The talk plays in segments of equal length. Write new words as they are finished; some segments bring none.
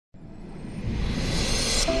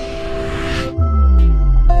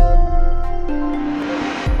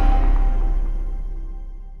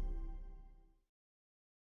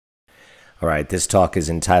All right, this talk is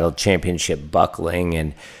entitled Championship Buckling,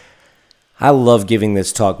 and I love giving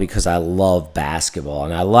this talk because I love basketball,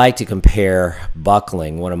 and I like to compare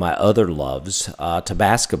buckling, one of my other loves, to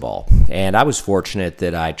basketball. And I was fortunate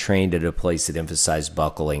that I trained at a place that emphasized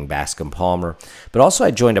buckling, Bascom Palmer, but also I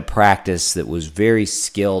joined a practice that was very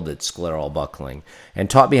skilled at scleral buckling and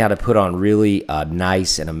taught me how to put on really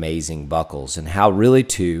nice and amazing buckles and how really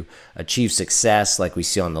to achieve success like we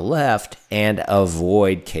see on the left and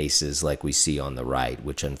avoid cases like we see on the right,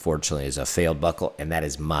 which unfortunately is a failed buckle, and that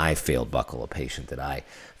is my failed buckle, a patient that I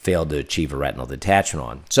failed to achieve a retinal detachment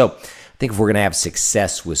on. So I think if we're going to have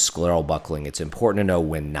success with scleral buckling, it's important to know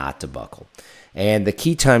when not to buckle. And the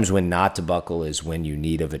key times when not to buckle is when you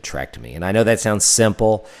need a vitrectomy. And I know that sounds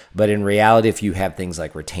simple, but in reality, if you have things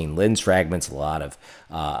like retained lens fragments, a lot of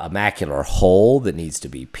a macular hole that needs to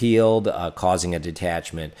be peeled, causing a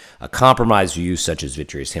detachment, a compromised view such as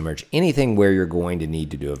vitreous hemorrhage, anything where you're going to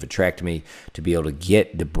need to do a vitrectomy to be able to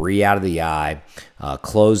get debris out of the eye,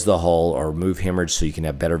 close the hole, or remove hemorrhage so you can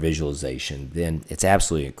have better visualization, then it's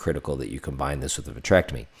absolutely critical that you combine this with a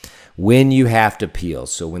vitrectomy. When you have to peel,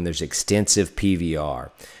 so when there's extensive PVR,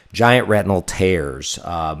 giant retinal tears,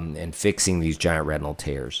 and fixing these giant retinal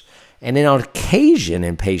tears. And then on occasion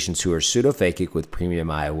in patients who are pseudophakic with premium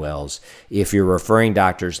IOLs, if your referring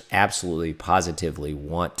doctors absolutely positively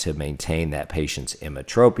want to maintain that patient's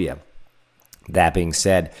emmetropia. That being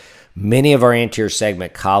said, many of our anterior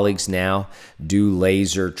segment colleagues now do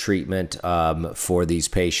laser treatment for these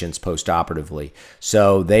patients postoperatively.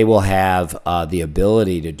 So they will have the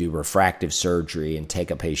ability to do refractive surgery and take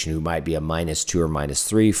a patient who might be a -2 or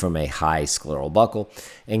 -3 from a high scleral buckle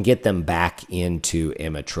and get them back into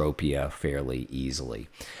emmetropia fairly easily.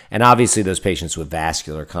 And obviously those patients with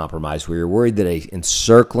vascular compromise where you're worried that an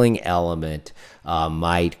encircling element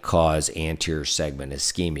might cause anterior segment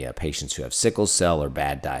ischemia, patients who have sickle cell or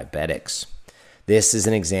bad diabetics. This is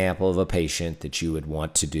an example of a patient that you would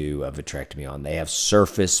want to do a vitrectomy on. They have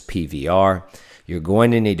surface PVR. You're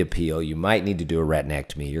going to need to peel. You might need to do a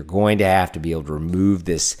retinectomy. You're going to have to be able to remove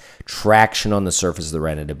this traction on the surface of the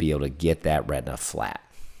retina to be able to get that retina flat.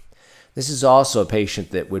 This is also a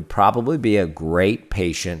patient that would probably be a great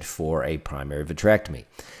patient for a primary vitrectomy.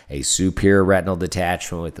 A superior retinal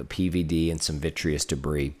detachment with a PVD and some vitreous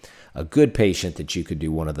debris. A good patient that you could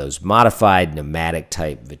do one of those modified pneumatic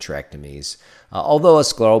type vitrectomies. Although a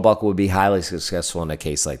scleral buckle would be highly successful in a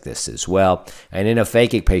case like this as well. And in a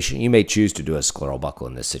phakic patient, you may choose to do a scleral buckle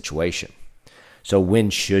in this situation. So when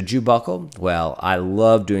should you buckle? Well, I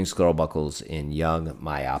love doing scleral buckles in young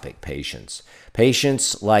myopic patients.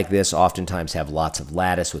 Patients like this oftentimes have lots of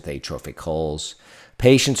lattice with atrophic holes.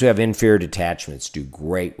 Patients who have inferior detachments do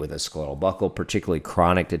great with a scleral buckle, particularly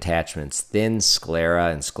chronic detachments, thin sclera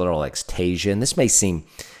and scleral ectasia. And this may seem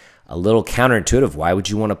a little counterintuitive. Why would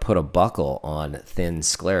you want to put a buckle on thin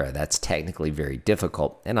sclera? That's technically very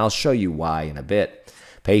difficult, and I'll show you why in a bit.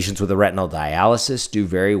 Patients with a retinal dialysis do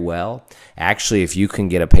very well. Actually, if you can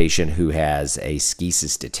get a patient who has a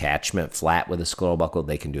schisis detachment flat with a scleral buckle,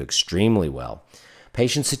 they can do extremely well.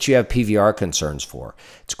 Patients that you have PVR concerns for,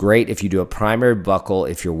 it's great if you do a primary buckle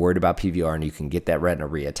if you're worried about PVR and you can get that retina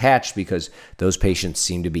reattached because those patients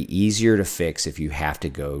seem to be easier to fix if you have to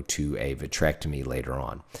go to a vitrectomy later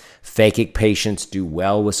on. Phakic patients do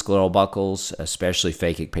well with scleral buckles, especially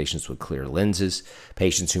phakic patients with clear lenses,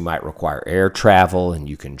 patients who might require air travel and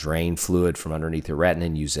you can drain fluid from underneath the retina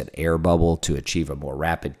and use an air bubble to achieve a more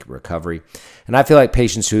rapid recovery. And I feel like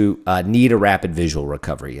patients who need a rapid visual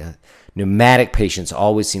recovery. Pneumatic patients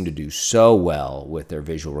always seem to do so well with their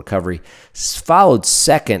visual recovery, followed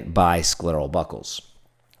second by scleral buckles.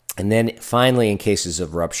 And then finally, in cases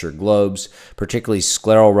of ruptured globes, particularly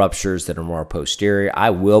scleral ruptures that are more posterior, I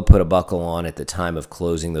will put a buckle on at the time of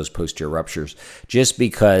closing those posterior ruptures, just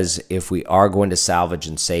because if we are going to salvage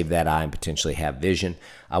and save that eye and potentially have vision,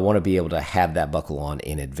 I want to be able to have that buckle on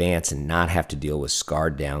in advance and not have to deal with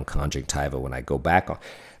scarred down conjunctiva when I go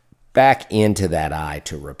back into that eye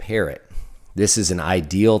to repair it. This is an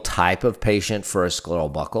ideal type of patient for a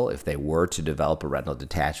scleral buckle if they were to develop a retinal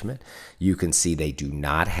detachment. You can see they do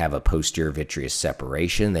not have a posterior vitreous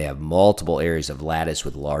separation. They have multiple areas of lattice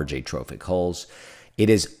with large atrophic holes. It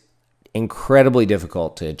is incredibly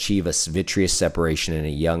difficult to achieve a vitreous separation in a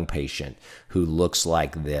young patient who looks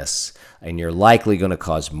like this, and you're likely going to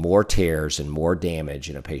cause more tears and more damage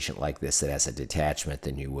in a patient like this that has a detachment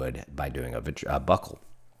than you would by doing a buckle.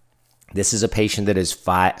 This is a patient that has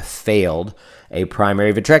failed a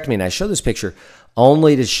primary vitrectomy, and I show this picture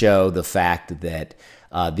only to show the fact that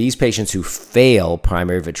these patients who fail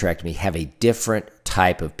primary vitrectomy have a different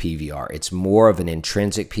type of PVR. It's more of an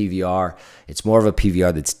intrinsic PVR. It's more of a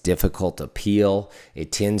PVR that's difficult to peel.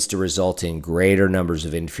 It tends to result in greater numbers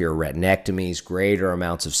of inferior retinectomies, greater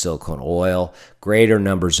amounts of silicone oil, greater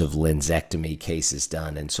numbers of lensectomy cases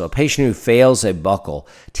done. And so a patient who fails a buccal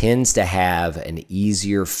tends to have an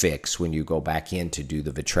easier fix when you go back in to do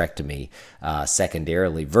the vitrectomy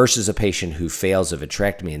secondarily versus a patient who fails a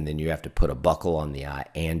vitrectomy and then you have to put a buccal on the eye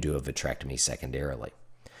and do a vitrectomy secondarily.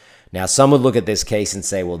 Now, some would look at this case and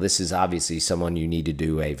say, well, this is obviously someone you need to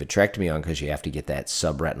do a vitrectomy on because you have to get that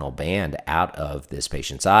subretinal band out of this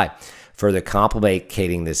patient's eye. Further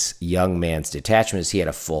complicating this young man's detachment is he had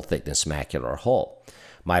a full thickness macular hole.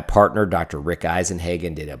 My partner, Dr. Rick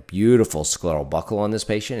Eisenhagen, did a beautiful scleral buccal on this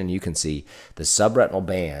patient, and you can see the subretinal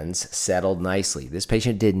bands settled nicely. This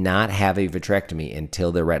patient did not have a vitrectomy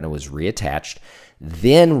until the retina was reattached.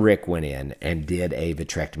 Then Rick went in and did a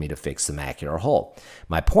vitrectomy to fix the macular hole.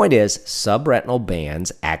 My point is, subretinal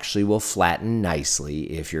bands actually will flatten nicely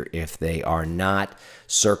if they are not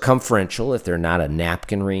circumferential, if they're not a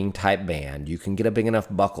napkin ring type band. You can get a big enough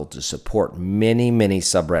buccal to support many, many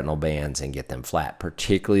subretinal bands and get them flat,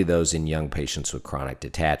 particularly those in young patients with chronic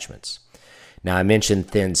detachments. Now, I mentioned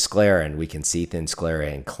thin sclera, and we can see thin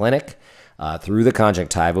sclera in clinic. Through the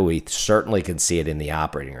conjunctiva, we certainly can see it in the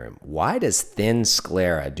operating room. Why does thin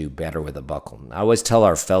sclera do better with a buccal? I always tell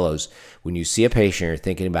our fellows, when you see a patient, you're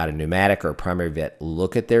thinking about a pneumatic or a primary vet,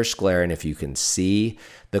 look at their sclera, and if you can see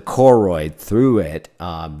the choroid through it,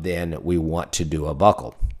 then we want to do a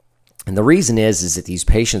buccal. And the reason is that these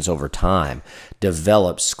patients over time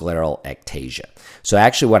develop scleral ectasia. So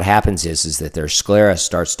actually what happens is that their sclera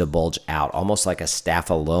starts to bulge out, almost like a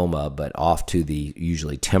staphyloma, but off to the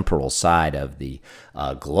usually temporal side of the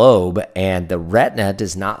globe, and the retina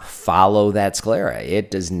does not follow that sclera. It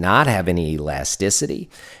does not have any elasticity,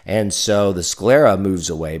 and so the sclera moves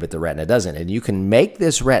away, but the retina doesn't. And you can make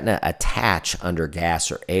this retina attach under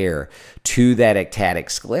gas or air to that ectatic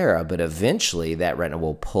sclera, but eventually that retina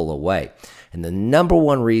will pull away. And the number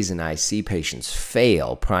one reason I see patients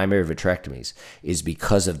fail primary vitrectomies is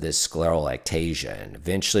because of this scleral ectasia. And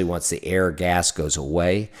eventually, once the air gas goes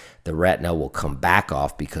away, the retina will come back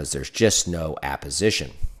off because there's just no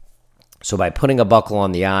apposition. So by putting a buccal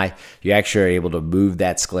on the eye, you actually are able to move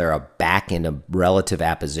that sclera back into relative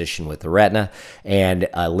apposition with the retina and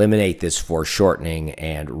eliminate this foreshortening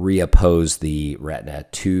and reoppose the retina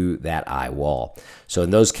to that eye wall. So in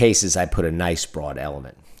those cases, I put a nice broad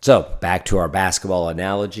element. So back to our basketball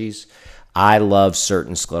analogies. I love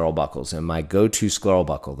certain scleral buccals, and my go-to scleral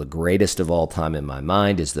buccal, the greatest of all time in my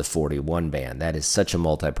mind, is the 41 band. That is such a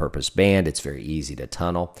multi-purpose band. It's very easy to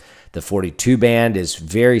tunnel. The 42 band is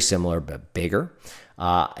very similar but bigger.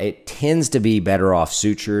 It tends to be better off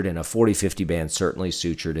sutured, and a 40-50 band certainly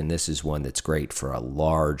sutured, and this is one that's great for a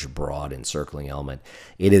large, broad encircling element.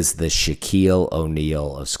 It is the Shaquille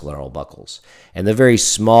O'Neal of scleral buccals. And the very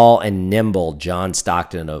small and nimble John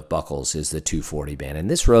Stockton of buccals is the 240 band, and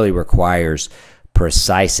this really requires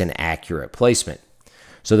precise and accurate placement.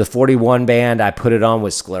 So the 41 band, I put it on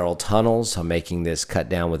with scleral tunnels. I'm making this cut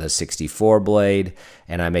down with a 64 blade,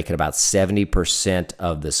 and I make it about 70%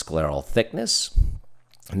 of the scleral thickness.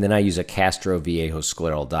 And then I use a Castro Viejo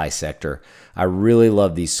scleral dissector. I really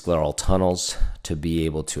love these scleral tunnels to be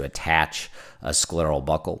able to attach a scleral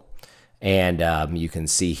buccal. And you can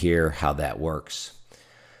see here how that works.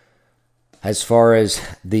 As far as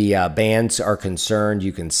the bands are concerned,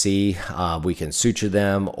 you can see we can suture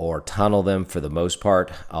them or tunnel them for the most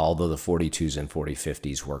part, although the 42s and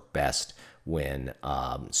 40-50s work best when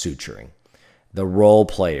suturing. The roll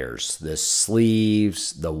players, the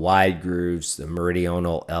sleeves, the wide grooves, the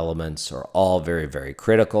meridional elements are all very, very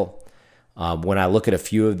critical. When I look at a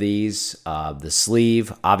few of these, the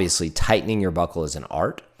sleeve, obviously tightening your buccal is an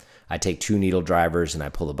art. I take 2 needle drivers and I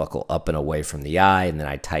pull the buccal up and away from the eye, and then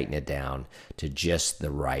I tighten it down to just the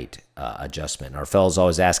right adjustment. Our fellows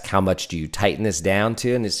always ask, how much do you tighten this down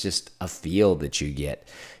to? And it's just a feel that you get.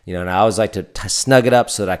 You know, and I always like to snug it up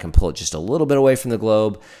so that I can pull it just a little bit away from the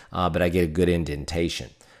globe, but I get a good indentation.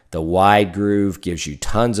 The wide groove gives you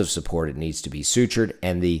tons of support. It needs to be sutured,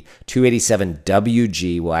 and the 287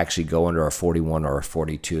 WG will actually go under a 41 or a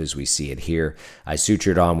 42 as we see it here. I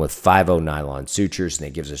sutured on with 5/0 nylon sutures, and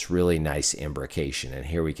it gives us really nice imbrication. And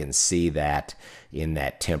here we can see that in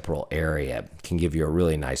that temporal area. It can give you a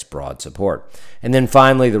really nice broad support. And then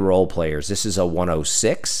finally, the roll players. This is a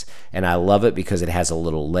 106, and I love it because it has a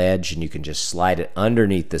little ledge, and you can just slide it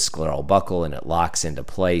underneath the scleral buccal, and it locks into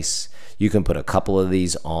place. You can put a couple of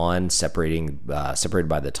these on, separated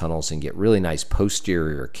by the tunnels, and get really nice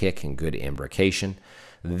posterior kick and good imbrication.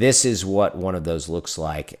 This is what one of those looks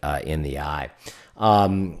like in the eye.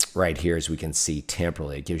 Right here, as we can see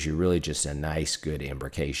temporally, it gives you really just a nice, good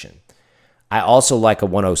imbrication. I also like a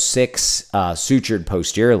 106 sutured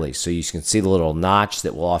posteriorly, so you can see the little notch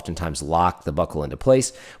that will oftentimes lock the buckle into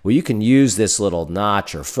place. Well, you can use this little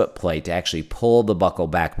notch or foot plate to actually pull the buckle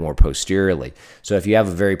back more posteriorly. So if you have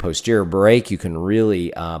a very posterior break, you can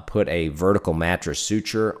really put a vertical mattress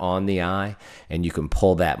suture on the eye, and you can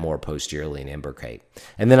pull that more posteriorly and imbricate.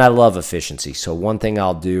 And then I love efficiency. So one thing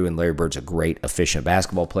I'll do, and Larry Bird's a great efficient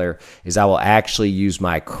basketball player, is I will actually use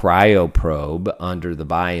my cryo probe under the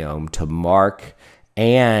biome to mark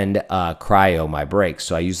and cryo my breaks.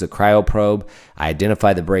 So I use the cryo probe, I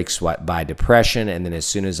identify the breaks by depression, and then as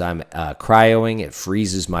soon as I'm cryoing, it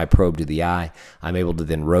freezes my probe to the eye. I'm able to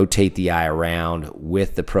then rotate the eye around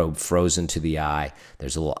with the probe frozen to the eye.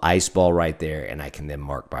 There's a little ice ball right there, and I can then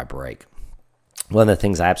mark my break. One of the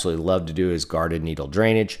things I absolutely love to do is guarded needle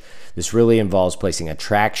drainage. This really involves placing a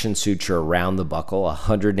traction suture around the buckle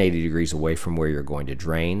 180 degrees away from where you're going to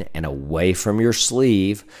drain and away from your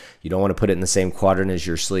sleeve. You don't want to put it in the same quadrant as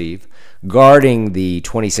your sleeve. Guarding the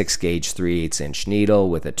 26 gauge 3/8 inch needle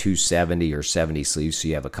with a 270 or 70 sleeve, so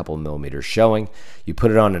you have a couple millimeters showing. You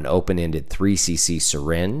put it on an open-ended 3cc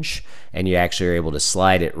syringe, and you actually are able to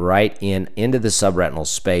slide it right into the subretinal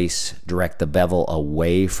space, direct the bevel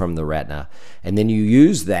away from the retina, and then you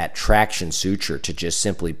use that traction suture to just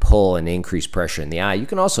simply pull and increase pressure in the eye. You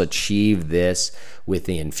can also achieve this with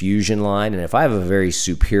the infusion line, and if I have a very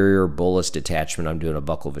superior bullous detachment, I'm doing a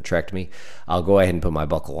buccal vitrectomy, I'll go ahead and put my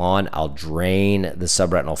buckle on. I'll drain the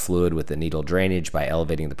subretinal fluid with the needle drainage by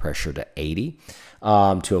elevating the pressure to 80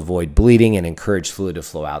 to avoid bleeding and encourage fluid to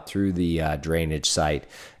flow out through the drainage site,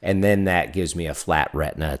 and then that gives me a flat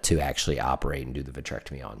retina to actually operate and do the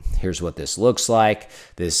vitrectomy on. Here's what this looks like.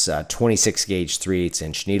 This 26 gauge 3/8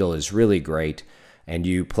 inch needle is really great, and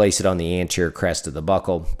you place it on the anterior crest of the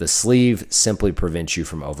buckle. The sleeve simply prevents you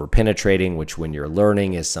from over-penetrating, which when you're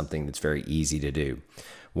learning is something that's very easy to do.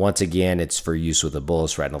 Once again, it's for use with a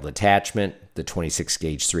bullous retinal detachment. The 26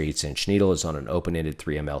 gauge 3/8 inch needle is on an open-ended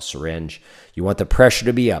 3 ml syringe. You want the pressure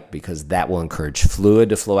to be up because that will encourage fluid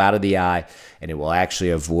to flow out of the eye, and it will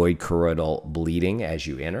actually avoid choroidal bleeding as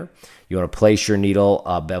you enter. You want to place your needle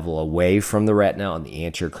bevel away from the retina on the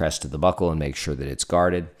anterior crest of the buckle and make sure that it's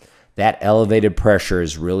guarded. That elevated pressure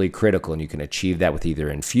is really critical, and you can achieve that with either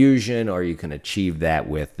infusion or you can achieve that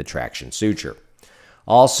with the traction suture.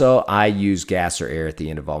 Also, I use gas or air at the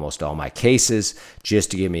end of almost all my cases just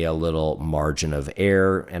to give me a little margin of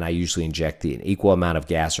error, and I usually inject an equal amount of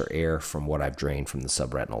gas or air from what I've drained from the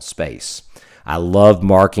subretinal space. I love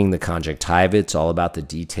marking the conjunctiva. It's all about the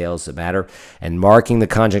details that matter, and marking the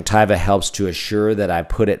conjunctiva helps to assure that I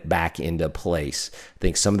put it back into place. I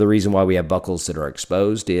think some of the reason why we have buckles that are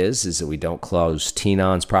exposed is that we don't close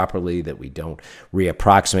tenons properly, that we don't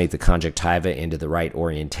reapproximate the conjunctiva into the right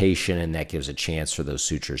orientation, and that gives a chance for those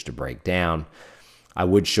sutures to break down. I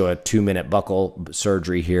would show a 2-minute buckle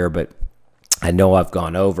surgery here, but I know I've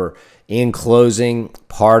gone over. In closing,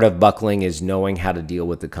 part of buckling is knowing how to deal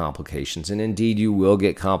with the complications. And indeed, you will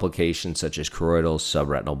get complications such as choroidal,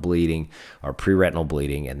 subretinal bleeding, or preretinal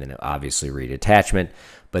bleeding, and then obviously redetachment.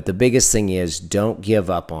 But the biggest thing is don't give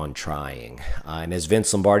up on trying. And as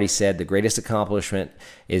Vince Lombardi said, the greatest accomplishment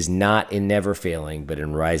is not in never failing, but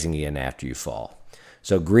in rising again after you fall.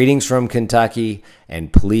 So greetings from Kentucky,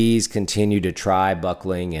 and please continue to try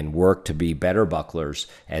buckling and work to be better bucklers,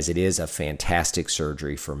 as it is a fantastic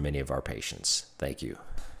surgery for many of our patients. Thank you.